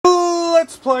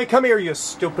Let's play. Come here, you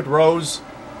stupid Rose.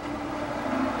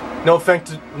 No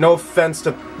offense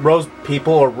to Rose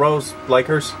people or Rose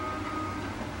likers.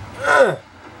 I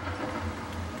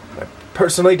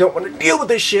personally don't want to deal with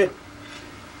this shit.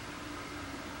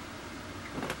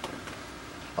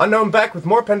 Unknown back with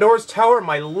more Pandora's Tower.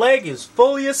 My leg is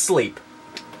fully asleep.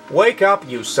 Wake up,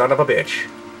 you son of a bitch.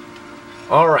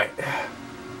 Alright.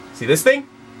 See this thing?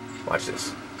 Watch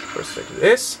this. First I do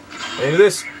this, and I do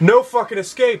this. No fucking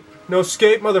escape. No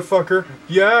escape, motherfucker.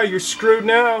 Yeah, you're screwed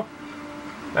now.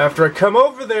 After I come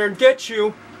over there and get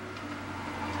you.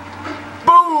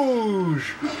 Boosh!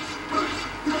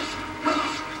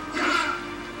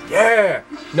 Yeah!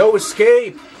 No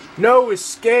escape! No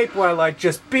escape while I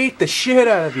just beat the shit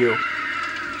out of you.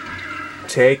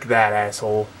 Take that,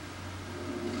 asshole.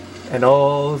 And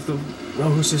all the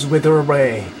roses wither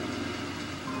away.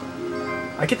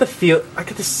 I get the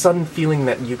sudden feeling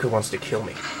that Yuka wants to kill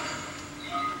me.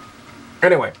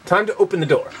 Anyway, time to open the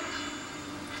door.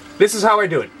 This is how I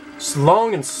do it. It's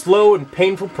long and slow and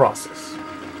painful process.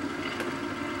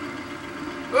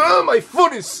 Oh, my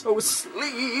foot is so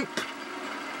asleep.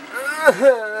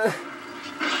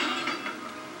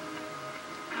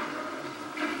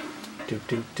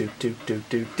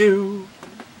 Do.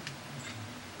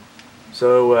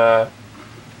 So,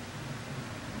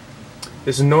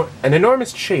 an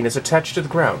enormous chain is attached to the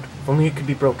ground. If only it could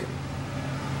be broken.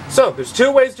 So, there's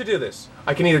two ways to do this.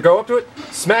 I can either go up to it,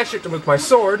 smash it with my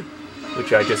sword,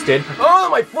 which I just did. Oh,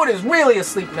 my foot is really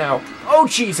asleep now. Oh,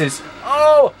 Jesus.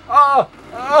 Oh, God.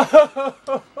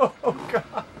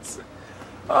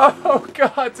 Oh,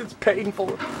 God, it's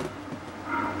painful.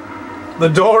 The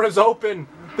door is open.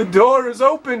 The door is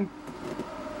open.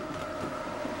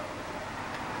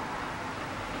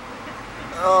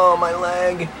 Oh, my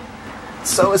leg. It's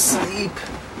so asleep.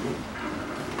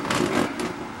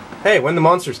 Hey, when the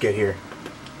monsters get here.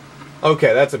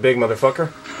 Okay, that's a big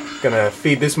motherfucker. Gonna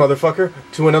feed this motherfucker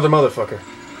to another motherfucker.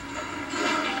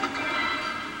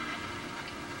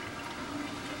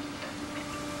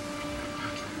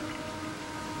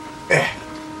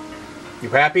 You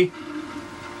happy?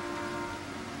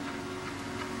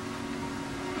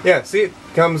 Yeah, see, it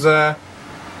comes,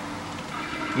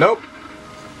 nope.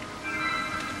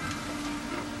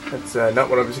 That's, not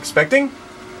what I was expecting.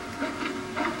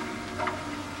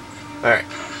 Alright.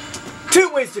 Two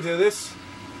ways to do this.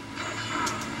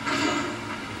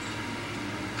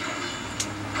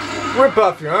 Rip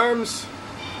off your arms.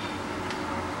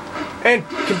 And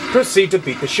can proceed to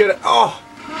beat the shit out. Oh!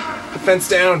 Defense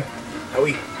down.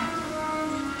 Owie.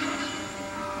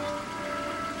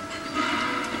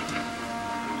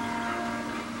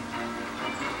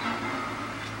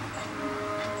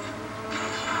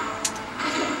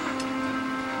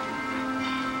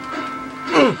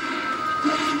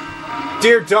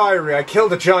 Dear Diary, I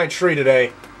killed a giant tree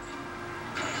today.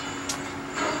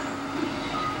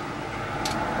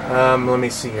 Let me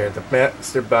see here.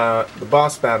 The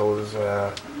boss battle is,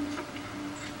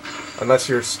 unless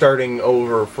you're starting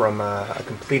over from a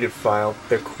completed file,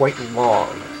 they're quite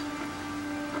long.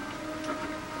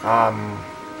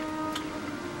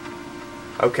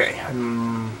 Okay.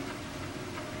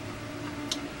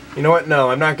 You know what?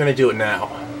 No, I'm not going to do it now.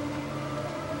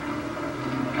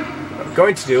 What I'm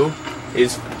going to do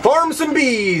is farm some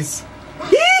bees!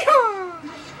 Yeehaw!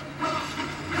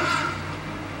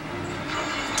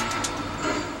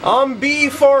 I'm bee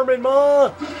farming,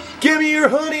 Ma! Give me your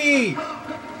honey!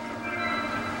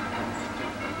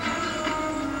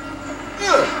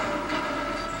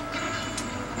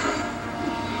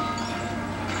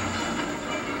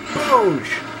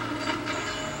 Boosh!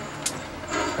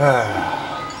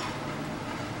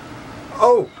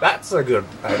 Oh, that's a good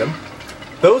item.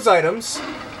 Those items,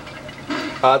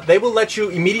 they will let you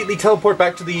immediately teleport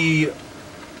back to the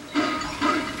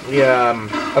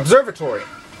observatory.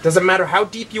 Doesn't matter how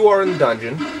deep you are in the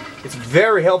dungeon. It's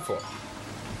very helpful.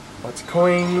 Lots of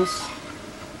coins.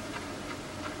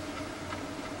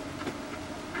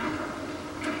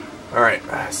 Alright,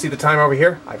 see the time over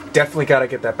here? I've definitely got to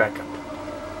get that back up.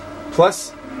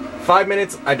 Plus, 5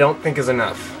 minutes I don't think is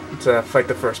enough to fight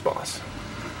the first boss.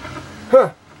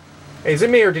 Huh. Hey, is it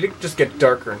me or did it just get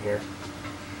darker in here?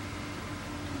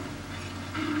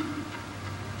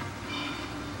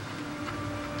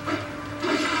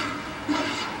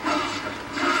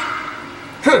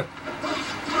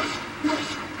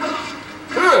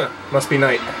 Must be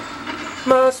night.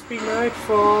 Must be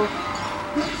nightfall.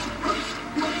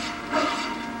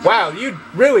 Wow, you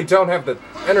really don't have the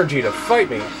energy to fight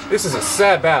me. This is a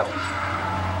sad battle.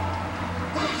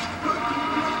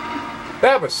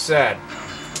 That was sad.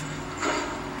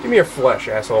 Give me your flesh,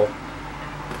 asshole.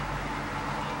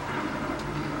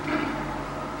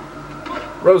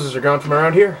 Roses are gone from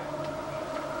around here.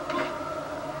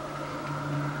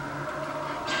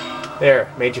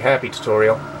 There, made you happy,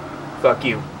 tutorial. Fuck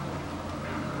you.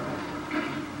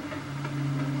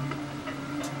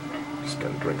 Just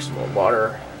gonna drink some more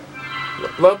water.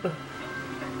 Blub blub.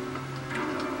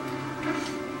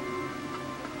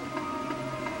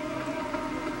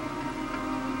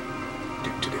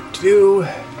 Do.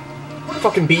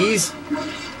 Fucking bees.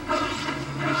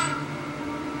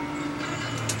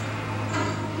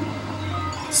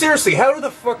 Seriously, how the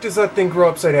fuck does that thing grow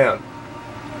upside down?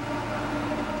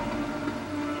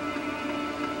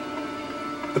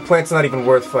 The plant's not even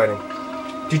worth fighting.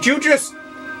 Did you just...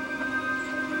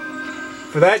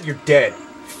 For that, you're dead.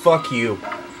 Fuck you.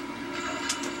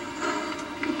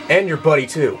 And your buddy,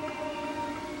 too.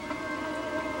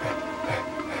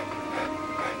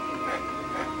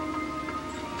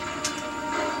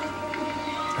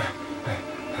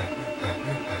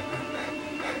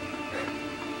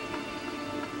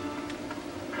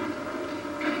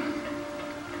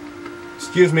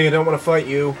 Excuse me, I don't want to fight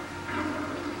you.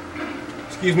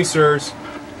 Excuse me, sirs.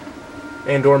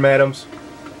 And/or madams.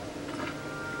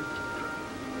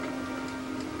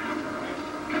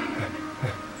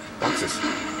 Boxes.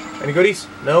 Any goodies?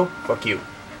 No? Fuck you.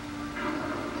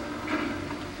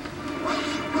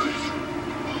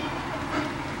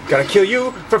 Gotta kill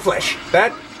you for flesh.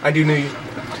 That, I do need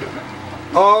too.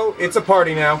 Oh, it's a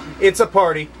party now. It's a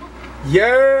party.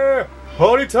 Yeah!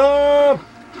 Party time!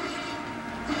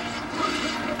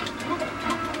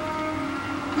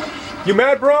 You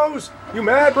mad, bros? You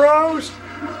mad, bros?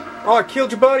 Oh, I killed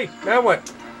your buddy. Now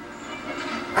what?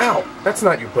 Ow, that's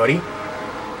not your buddy.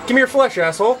 Give me your flesh,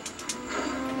 asshole.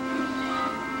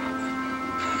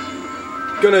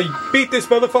 Gonna beat this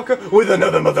motherfucker with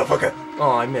another motherfucker.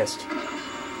 Oh, I missed.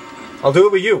 I'll do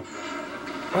it with you.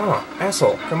 Oh,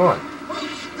 asshole, come on.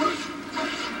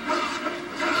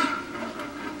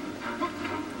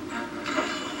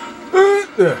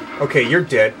 Okay, you're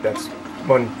dead. That's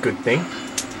one good thing.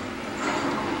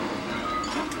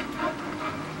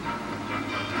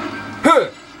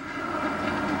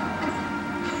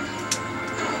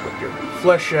 Put your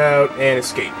flesh out and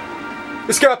escape.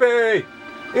 Escape!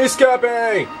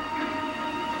 Escape!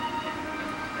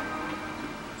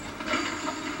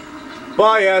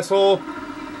 Bye, asshole.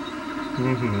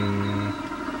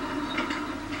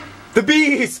 The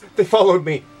bees! They followed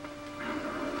me.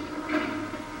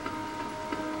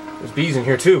 There's bees in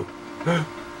here too.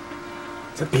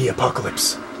 It's a bee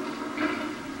apocalypse.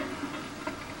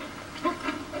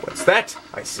 What's that?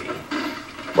 I see.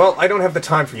 Well, I don't have the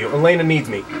time for you. Elena needs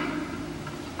me.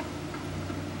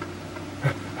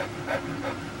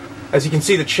 As you can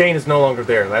see, the chain is no longer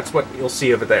there. That's what you'll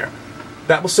see over there.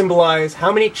 That will symbolize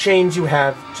how many chains you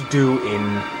have to do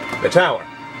in the tower.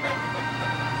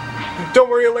 Don't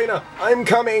worry, Elena. I'm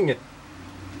coming.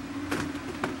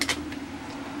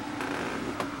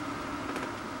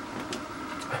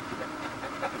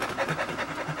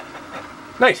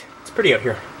 Night. It's pretty out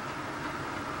here.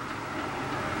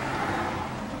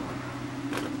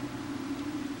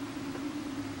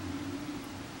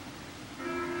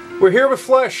 We're here with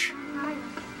flesh.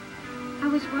 I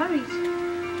was worried.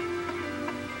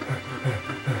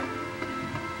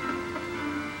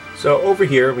 So over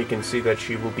here we can see that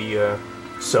she will be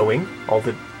sewing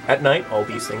at night. All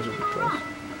these things will be closed.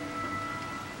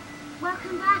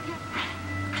 Welcome back.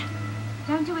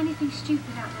 Don't do anything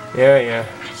stupid out there. Yeah.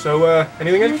 So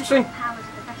anything interesting?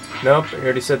 Nope. I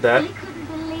already said that. I couldn't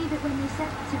believe it when they said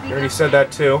to be. I already said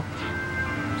that too.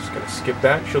 Just gonna skip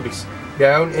that. She'll be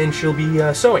down and she'll be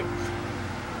sewing. Is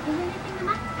anything the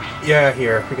matter? Yeah,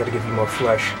 here. We gotta give you more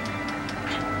flesh.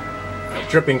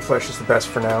 Dripping flesh is the best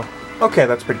for now. Okay,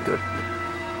 that's pretty good.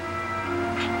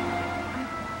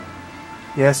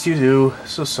 Yes, you do.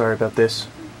 So sorry about this.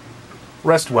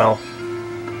 Rest well.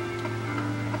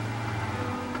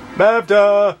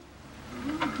 Mavda!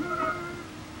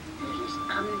 There is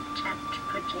untapped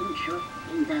potential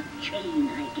in that chain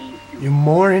I gave you. You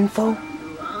more info?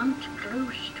 You aren't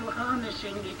close to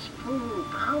harnessing its full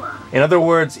power. In other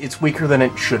words, it's weaker than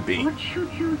it should be. What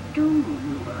should you do,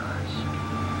 you ask?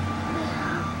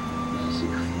 There's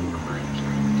nothing quite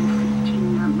like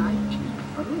defeating a mighty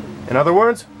foe. In other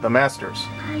words, the Masters.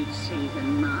 I'd say the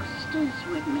Masters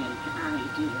would make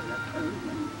ideal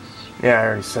opponents. Yeah, I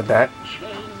already said that.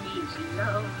 Chain needs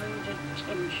love and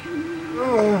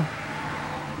attention.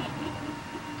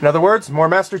 In other words, the more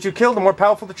Masters you kill, the more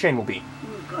powerful the chain will be.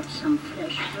 You've got some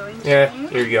flesh growing. Yeah,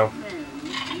 here you go.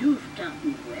 Well, you've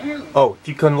done well. Oh, if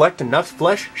you collect enough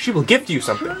flesh, she will gift you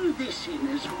something. Throw this in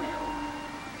as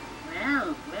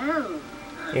well. Well.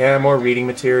 Yeah, more reading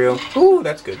material. Ooh,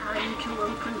 that's good. Time to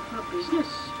open for business.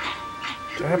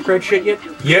 Can I upgrade shit yet?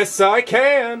 Yes, I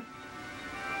can!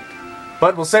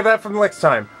 But we'll save that for the next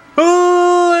time.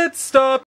 Let's stop